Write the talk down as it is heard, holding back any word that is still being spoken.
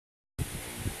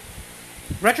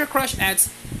RetroCrush adds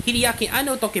Hideaki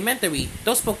Anno documentary,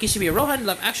 Dospo Kishibe Rohan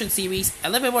live action series,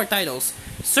 11 more titles.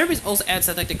 Service also adds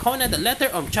Detective Conan the Letter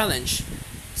of Challenge.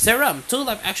 Zëiram, 2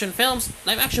 live action films,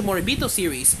 live action Moribito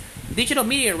series. Digital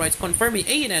Media Rights confirming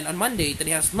ANN on Monday that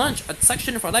it has launched a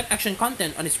section for live action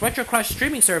content on its RetroCrush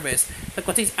streaming service that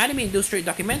contains anime industry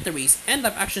documentaries and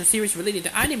live action series related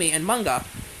to anime and manga.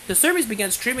 The service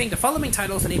began streaming the following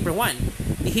titles on April 1: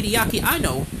 the Hideaki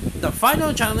Anno, The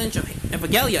Final Challenge of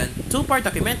Evangelion, 2-part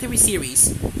documentary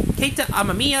series; Keita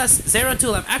Amamiya's Zero 2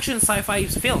 live action sci-fi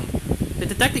film; the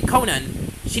Detective Conan,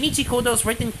 Shinichi Kodo's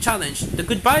written challenge, the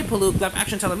Goodbye Puluk live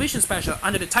action television special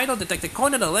under the title Detective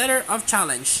Conan the Letter of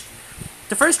Challenge.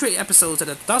 The first 3 episodes of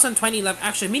the 2020 live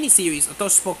action miniseries of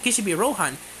Dospo Kishibe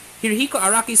Rohan, Hirohiko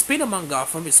Araki's spin-off manga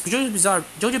from his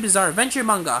JoJo Bizarre Adventure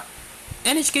manga,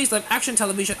 NHK's live action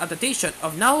television adaptation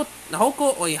of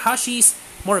Naoko Oihashi's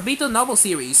Moribito novel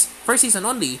series, first season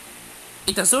only,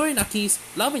 Itazuri Naki's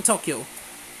Love in Tokyo,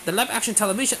 the live action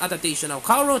television adaptation of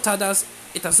Kaoru Tada's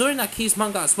Itazuri Naki's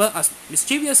manga, as well as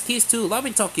Mischievous Kiss 2 Love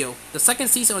in Tokyo, the second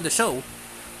season of the show,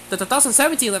 the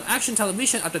 2017 live action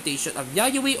television adaptation of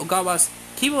Yayoi Ogawa's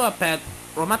Kiwa Pet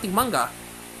romantic manga,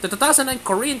 the 2009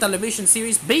 Korean television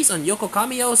series based on Yoko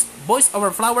Kamiyo's Boys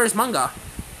Over Flowers manga,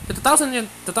 the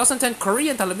 2010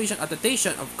 Korean television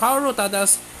adaptation of Kaoru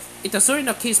Tada's Itazuri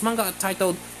no Kiss manga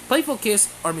titled Playful Kiss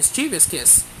or Mischievous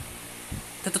Kiss,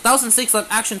 the 2006 live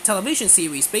action television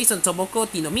series based on Tomoko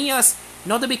Tinomiya's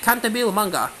Nodobi Cantabile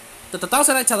manga, the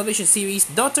 2009 television series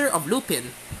Daughter of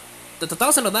Lupin, the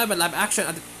 2011 live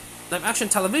action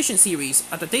television series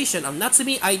adaptation of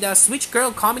Natsumi Aida's Switch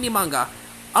Girl comedy manga.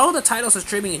 All the titles are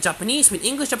streaming in Japanese with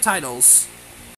English subtitles.